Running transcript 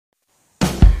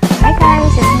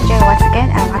once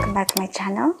again, welcome back to my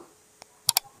channel.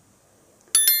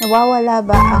 Nawawala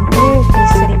ba ang clear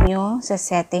history nyo sa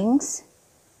settings?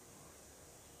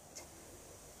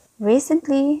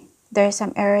 Recently, there are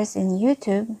some errors in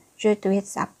YouTube due to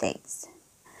its updates.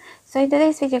 So in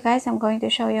today's video guys, I'm going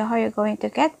to show you how you're going to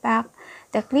get back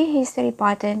the clear history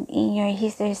button in your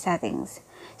history settings.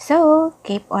 So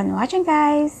keep on watching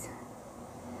guys!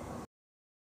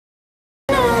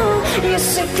 You're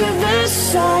sick of the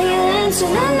silence,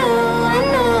 and I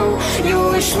know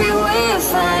you wish we were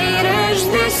fighters.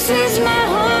 This is my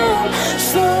home.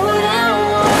 Slow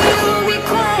down, you be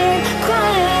quiet,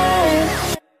 quiet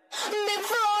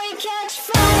before we catch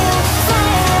fire,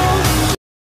 fire.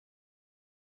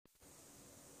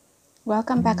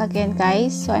 Welcome back again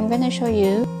guys. So I'm gonna show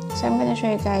you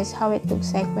guys how it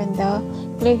looks like when the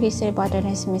clear history button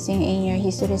is missing in your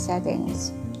history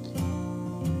settings.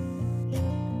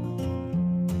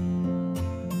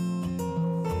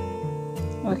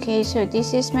 Okay, so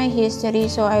this is my history,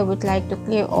 so I would like to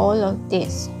clear all of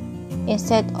this.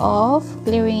 Instead of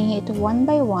clearing it one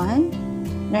by one,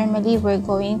 normally we're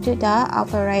going to the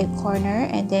upper right corner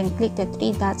and then click the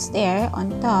three dots there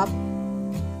on top,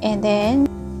 and then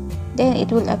it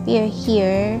will appear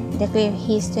here, the clear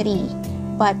history.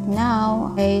 But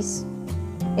now guys,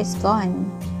 it's gone.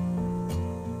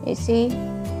 You see,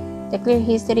 the clear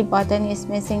history button is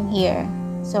missing here,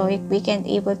 so we can't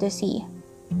able to see.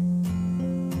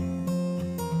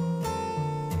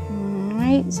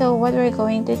 So what we're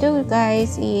going to do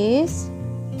guys is,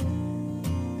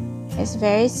 it's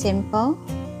very simple.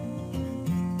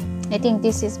 I think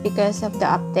this is because of the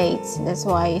updates, that's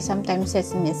why sometimes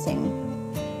it's missing.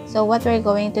 So what we're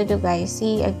going to do guys,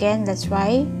 see again, let's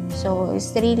try. So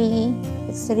it's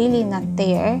really not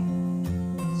there.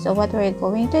 So what we're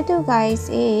going to do guys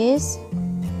is,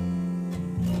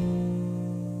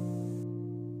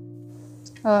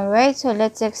 alright, so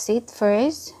let's exit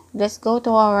first. Let's go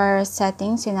to our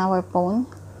settings in our phone.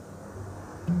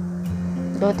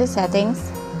 Go to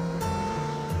settings.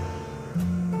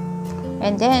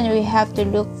 And then we have to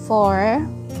look for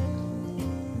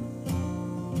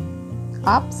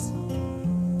apps.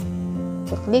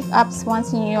 So click apps.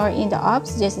 Once you're in the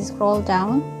apps, just scroll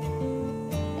down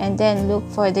and then look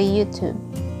for the YouTube.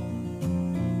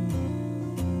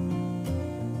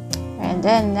 And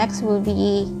then next will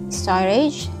be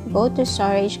storage. Go to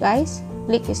storage guys.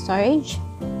 Click storage.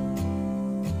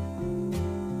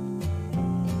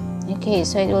 Okay,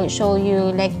 so it will show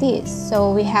you like this.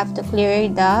 So we have to clear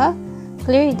data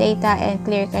and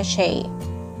clear cache.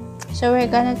 So we're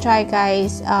gonna try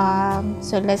guys.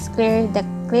 So let's clear the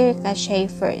clear cache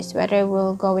first, whether it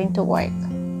will going to work.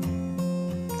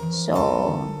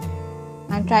 So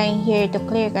I'm trying here to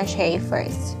clear cache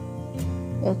first.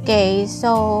 Okay,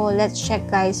 so let's check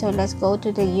guys. So let's go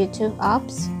to the YouTube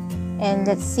apps. And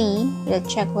let's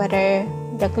check whether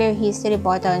the clear history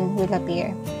button will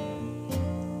appear.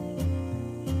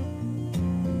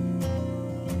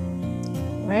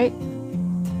 Right?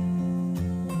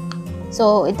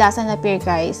 So it doesn't appear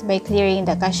guys by clearing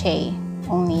the cache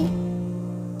only.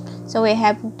 So we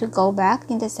have to go back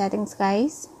in the settings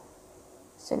guys.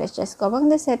 So let's just go back in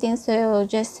the settings. So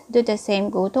just do the same,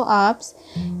 go to apps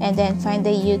and then find the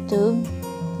YouTube,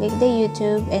 click the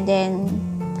YouTube and then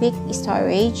click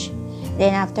storage.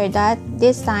 Then after that,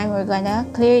 this time we're gonna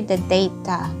clear the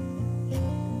data.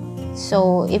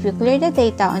 So if you clear the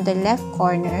data on the left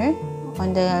corner,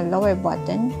 on the lower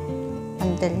button,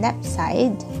 on the left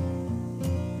side,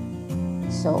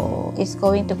 so it's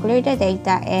going to clear the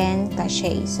data and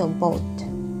cache, so both.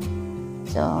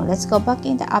 So let's go back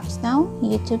in the apps now,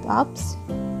 YouTube apps.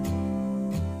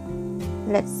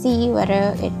 Let's see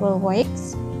whether it will work.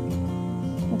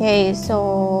 Okay,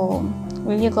 so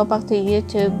when you go back to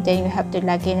YouTube, then you have to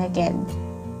log in again.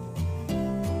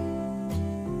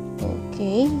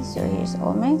 Okay, so here's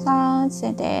all my accounts,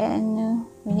 and then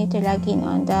we need to log in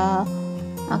on the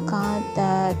account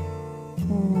that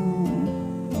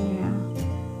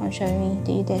I'm showing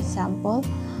you the sample.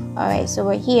 Alright, so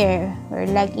we're here, we're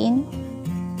logged in.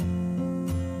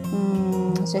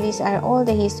 So these are all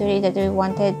the history that we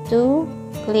wanted to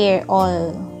clear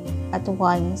all at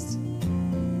once.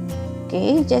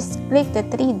 Okay, just click the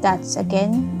three dots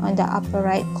again on the upper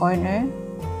right corner.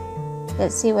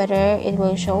 Let's see whether it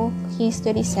will show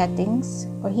history settings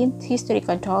or history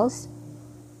controls.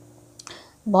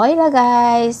 Voila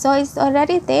guys, so it's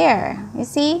already there. You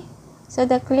see? So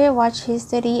the clear watch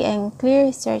history and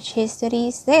clear search history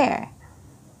is there.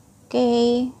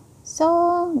 Okay,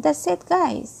 so that's it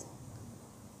guys.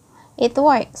 It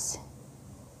works.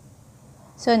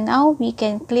 So now we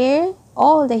can clear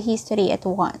all the history at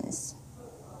once.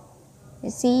 You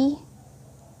see?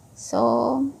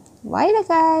 So voila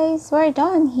guys, we're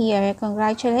done here.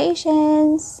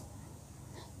 Congratulations,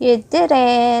 you did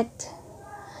it.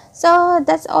 So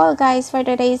that's all guys for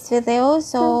today's video.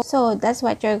 So that's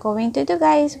what you're going to do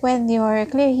guys when your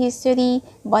clear history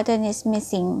button is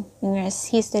missing in your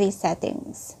history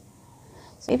settings.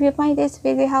 So if you find this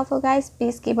video helpful guys,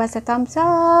 please give us a thumbs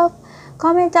up,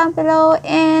 comment down below,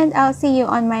 and I'll see you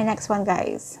on my next one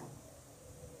guys.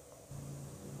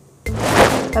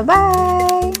 Bye bye.